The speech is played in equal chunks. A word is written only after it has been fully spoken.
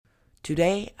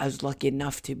Today, I was lucky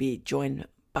enough to be joined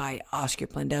by Oscar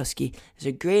Plandowski. It's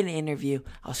a great interview.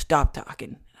 I'll stop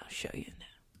talking and I'll show you now.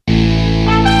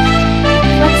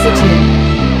 Flexitude.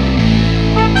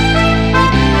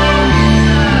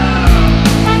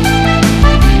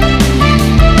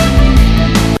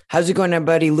 How's it going,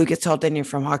 everybody? Lucas Halton here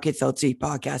from Hockey Authority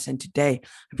Podcast, and today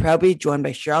I'm proudly joined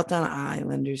by Charlottetown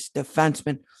Islanders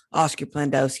defenseman Oscar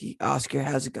Plandowski. Oscar,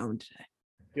 how's it going today?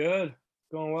 Good.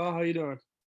 Going well. How you doing?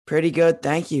 Pretty good,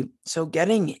 thank you. So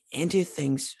getting into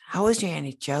things, how was your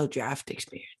NHL draft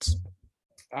experience?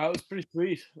 It was pretty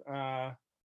sweet.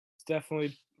 It's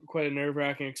definitely quite a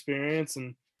nerve-wracking experience,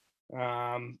 and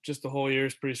just the whole year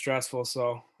is pretty stressful.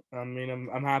 So I mean,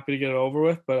 I'm happy to get it over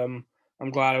with, but I'm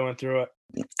glad I went through it.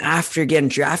 After getting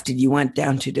drafted, you went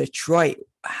down to Detroit.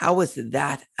 How was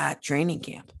that at training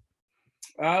camp?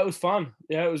 It was fun.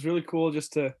 Yeah, it was really cool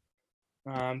just to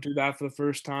do that for the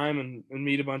first time and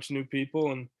meet a bunch of new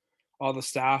people and all the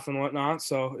staff and whatnot.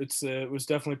 So it was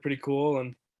definitely pretty cool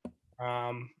and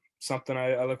something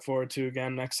I look forward to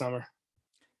again next summer.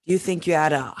 Do you think you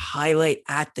had a highlight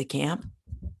at the camp?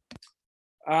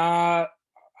 I'd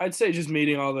say just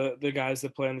meeting all the guys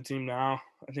that play on the team now.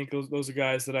 I think those are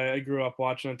guys that I grew up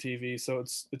watching on TV. So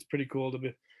it's pretty cool to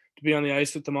be on the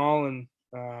ice with them all and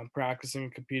practicing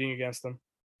and competing against them.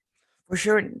 For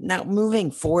sure. Now, moving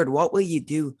forward, what will you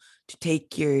do to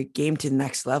take your game to the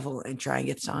next level and try and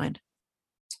get signed?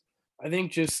 I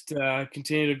think just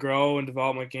continue to grow and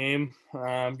develop my game.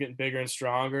 I'm getting bigger and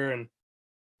stronger, and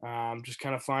just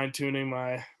kind of fine tuning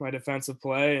my defensive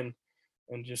play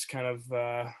and just kind of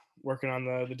working on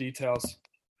the details.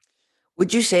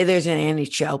 Would you say there's an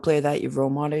NHL player that you role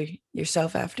model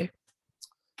yourself after?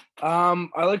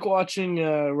 I like watching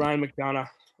Ryan McDonough.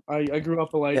 I grew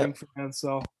up a Lightning fan,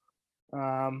 so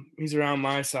he's around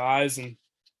my size, and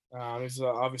he's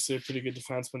obviously a pretty good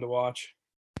defenseman to watch.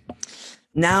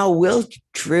 Now, Will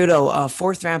Trudeau, a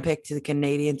fourth-round pick to the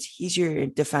Canadiens, he's your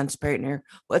defense partner.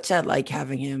 What's that like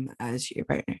having him as your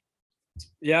partner?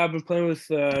 Yeah, I've been playing with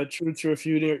Trude for a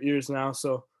few years now,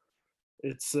 so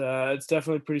it's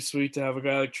definitely pretty sweet to have a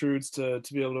guy like Trude's to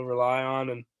be able to rely on,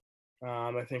 and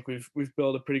I think we've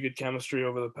built a pretty good chemistry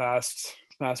over the past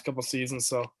couple seasons.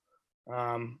 So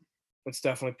it's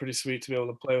definitely pretty sweet to be able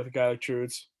to play with a guy like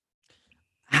Trude's.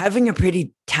 Having a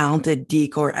pretty talented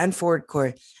D-core and forward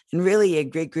core and really a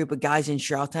great group of guys in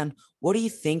Charlottetown, what do you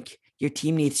think your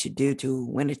team needs to do to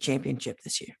win a championship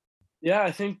this year? Yeah,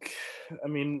 I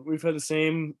mean, we've had the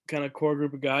same kind of core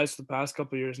group of guys for the past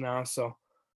couple of years now. So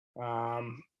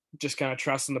just kind of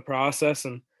trusting the process.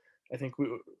 And I think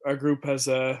our group has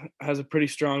a pretty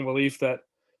strong belief that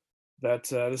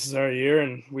this is our year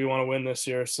and we want to win this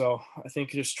year. So I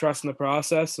think just trusting the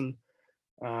process and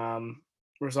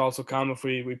results will come if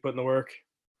we put in the work.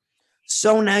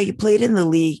 So now you played in the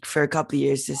league for a couple of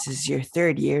years. This is your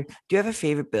third year. Do you have a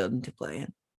favorite building to play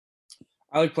in?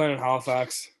 I like playing in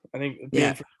Halifax. I think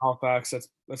being from Halifax,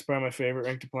 that's probably my favorite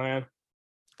rink to play in.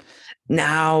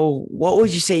 Now, what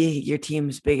would you say your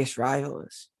team's biggest rival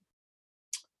is?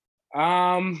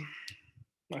 Not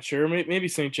sure. Maybe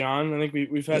St. John. I think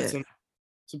we've had some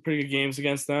pretty good games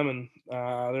against them, and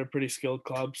they're a pretty skilled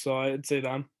club. So I'd say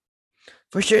them.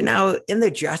 For sure. Now, in the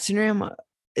dressing room,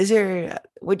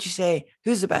 would you say,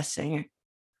 who's the best singer?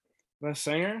 Best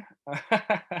singer?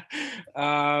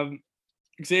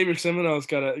 Xavier Simoneau's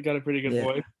got a pretty good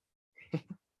voice.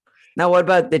 Now, what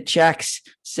about the Czechs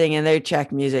singing their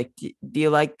Czech music? Do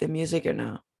you like the music or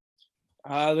no?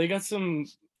 They got some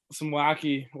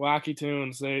wacky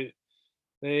tunes.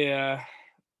 They're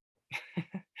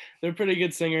pretty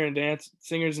good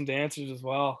singers and dancers as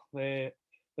well. They're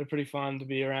pretty fun to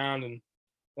be around, and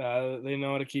they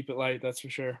know how to keep it light. That's for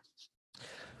sure.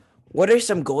 What are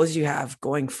some goals you have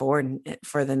going forward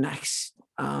for the next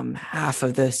half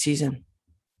of the season?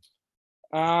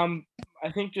 I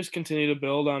think just continue to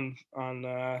build on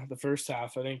the first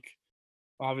half. I think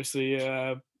obviously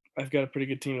I've got a pretty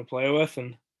good team to play with,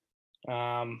 and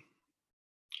I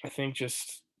think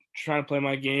just trying to play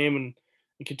my game and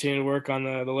continue to work on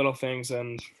the little things,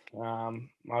 and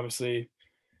obviously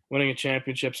winning a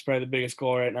championship is probably the biggest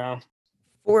goal right now.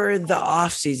 For the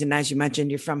off season, as you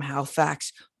mentioned, you're from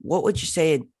Halifax. What would you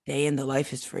say a day in the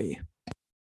life is for you?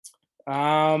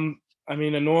 I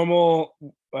mean, a normal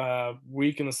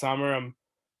week in the summer, I'm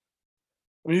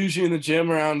usually in the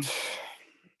gym around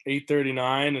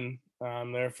 8:39, and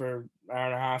I'm there for an hour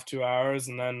and a half, 2 hours,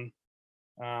 and then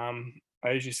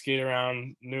I usually skate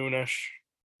around noonish,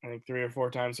 I think 3 or 4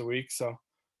 times a week. So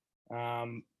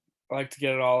I like to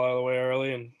get it all out of the way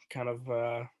early and kind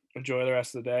of enjoy the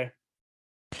rest of the day.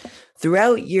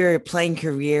 Throughout your playing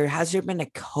career, has there been a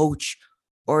coach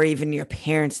or even your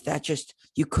parents that just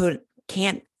you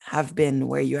can't have been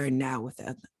where you are now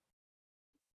without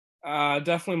them?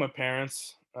 Definitely my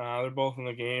parents. They're both in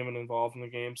the game and involved in the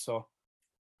game, so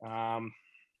um,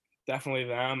 definitely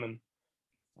them. And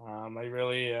I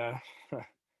really, I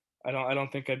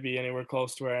don't think I'd be anywhere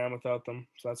close to where I am without them.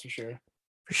 So that's for sure.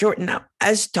 For sure. Now,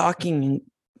 as talking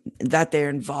that they're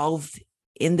involved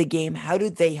in the game, how do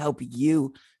they help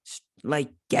you like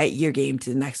get your game to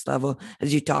the next level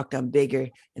as you talked on bigger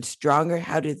and stronger?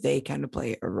 How do they kind of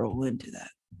play a role into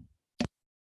that?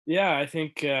 Yeah, I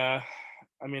think.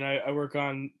 I mean, I work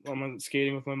on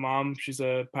skating with my mom. She's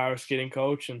a power skating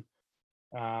coach, and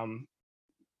um,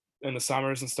 in the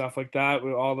summers and stuff like that,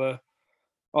 with all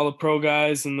the pro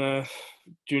guys and the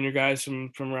junior guys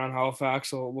from around Halifax,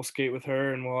 so we'll skate with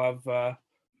her, and we'll have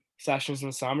sessions in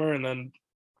the summer, and then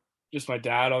just my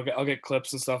dad. I'll get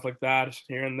clips and stuff like that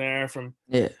here and there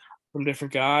Yeah. from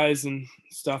different guys and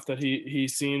stuff that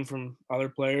he's seen from other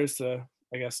players to,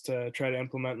 I guess, to try to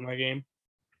implement in my game.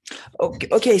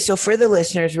 Okay. So for the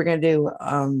listeners, we're gonna do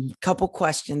a couple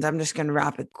questions. I'm just gonna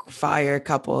rapid fire a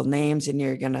couple of names, and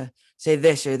you're gonna say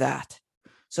this or that.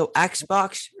 So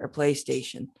Xbox or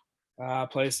PlayStation,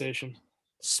 PlayStation,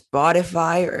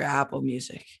 Spotify or Apple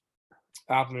Music,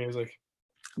 Apple Music,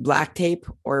 black tape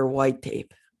or white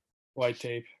tape, white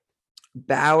tape,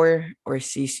 Bauer or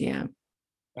CCM,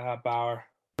 Bauer,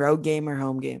 road game or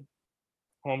home game.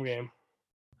 home game.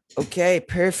 Okay,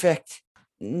 perfect.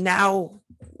 Now,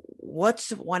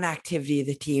 what's one activity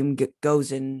the team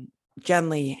goes in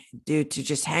generally do to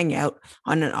just hang out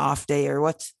on an off day, or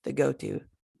what's the go-to?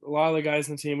 A lot of the guys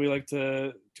in the team, we like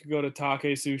to go to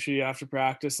Take Sushi after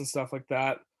practice and stuff like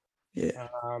that. Yeah.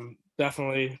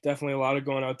 Definitely a lot of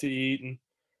going out to eat,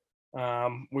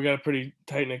 and we got a pretty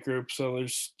tight knit group, so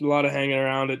there's a lot of hanging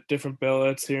around at different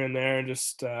billets here and there,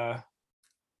 and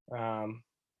um,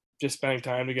 just spending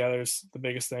time together is the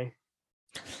biggest thing.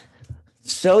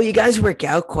 So you guys work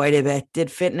out quite a bit. Did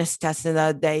fitness testing the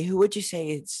other day. Who would you say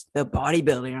is the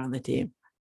bodybuilder on the team?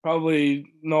 Probably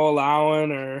Noah Lowen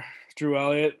or Drew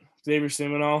Elliott, Xavier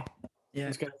Simino. Yeah.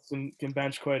 These guys can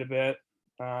bench quite a bit.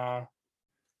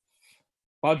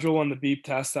 Budgel won the beep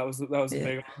test. That was a Yeah.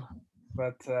 big one.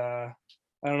 But I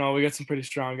don't know. We got some pretty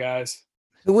strong guys.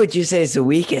 Who would you say is the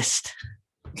weakest?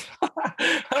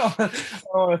 I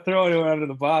don't want to throw anyone under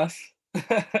the bus,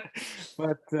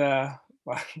 but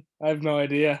I have no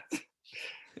idea.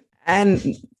 And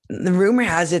the rumor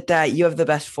has it that you have the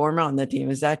best former on the team.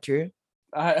 Is that true?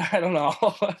 I don't know.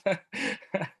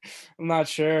 I'm not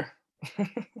sure.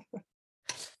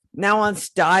 Now on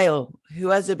style, who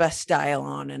has the best style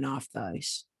on and off the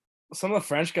ice? Some of the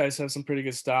French guys have some pretty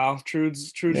good style.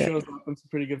 Trude's Yeah. shows up in some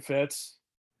pretty good fits.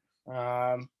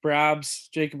 Brabs,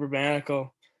 Jacob Urbanek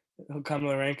he'll come to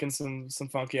the rink in some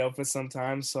funky outfits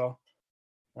sometimes. So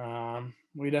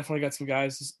we definitely got some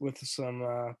guys with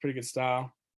some pretty good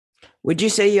style. Would you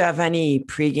say you have any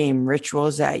pregame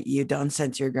rituals that you've done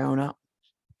since you're growing up?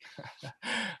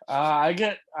 I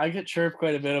get chirped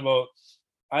quite a bit about.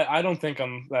 I don't think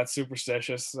I'm that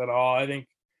superstitious at all. I think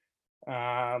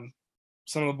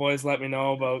some of the boys let me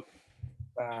know about.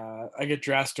 I get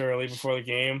dressed early before the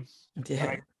game.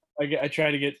 Yeah. I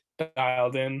try to get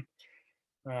dialed in,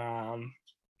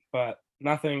 but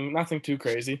nothing too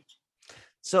crazy.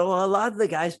 So a lot of the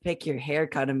guys pick your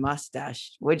haircut and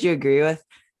mustache. Would you agree with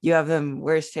you have the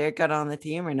worst haircut on the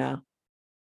team or no?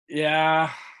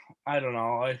 Yeah, I don't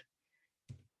know.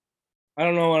 I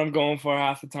don't know what I'm going for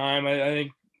half the time. I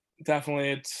think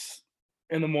definitely it's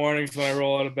in the mornings when I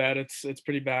roll out of bed. It's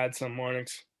pretty bad some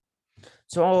mornings.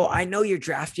 So I know your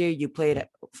draft year you played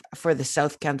for the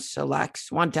South Kent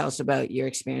Selects. Want to tell us about your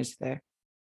experience there?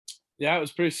 Yeah, it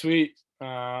was pretty sweet.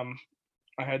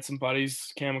 I had some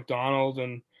buddies, Cam McDonald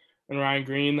and Ryan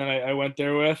Green, that I went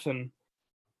there with, and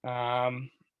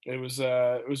it was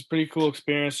a pretty cool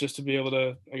experience just to be able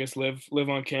to, I guess, live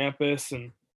on campus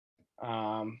and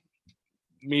um,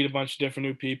 meet a bunch of different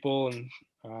new people and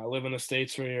live in the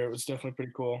States for a year. It was definitely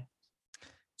pretty cool.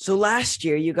 So last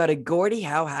year you got a Gordie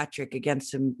Howe hat trick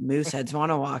against the Mooseheads. Want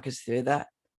to walk us through that?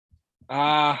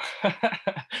 Uh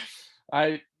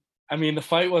I mean, the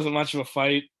fight wasn't much of a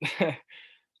fight,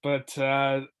 but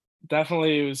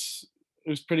definitely it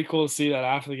was pretty cool to see that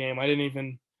after the game. I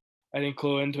didn't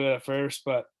clue into it at first,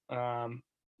 but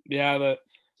yeah, the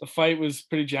fight was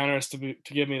pretty generous to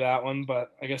give me that one, but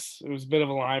I guess it was a bit of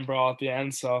a line brawl at the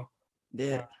end, so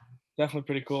Yeah. uh, definitely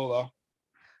pretty cool though.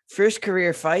 First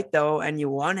career fight though, and you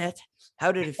won it.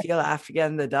 How did it feel after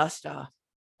getting the dust off?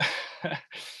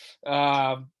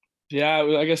 um, yeah,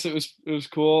 I guess it was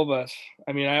cool, but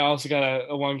I mean, I also got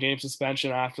a 1 game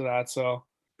suspension after that, so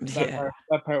Yeah.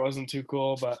 that part wasn't too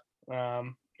cool, but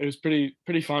it was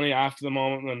pretty funny after the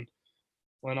moment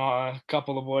when a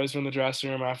couple of boys were in the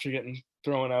dressing room after getting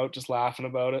thrown out, just laughing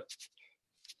about it.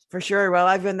 For sure. Well,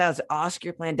 I've been that was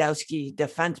Oscar Plandowski,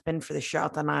 defenseman for the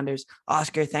Charlotte Islanders.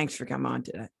 Oscar, thanks for coming on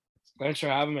today. Thanks for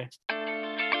having me.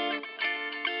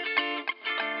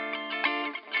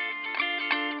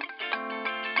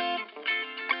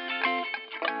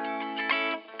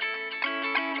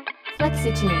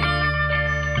 Flexitune.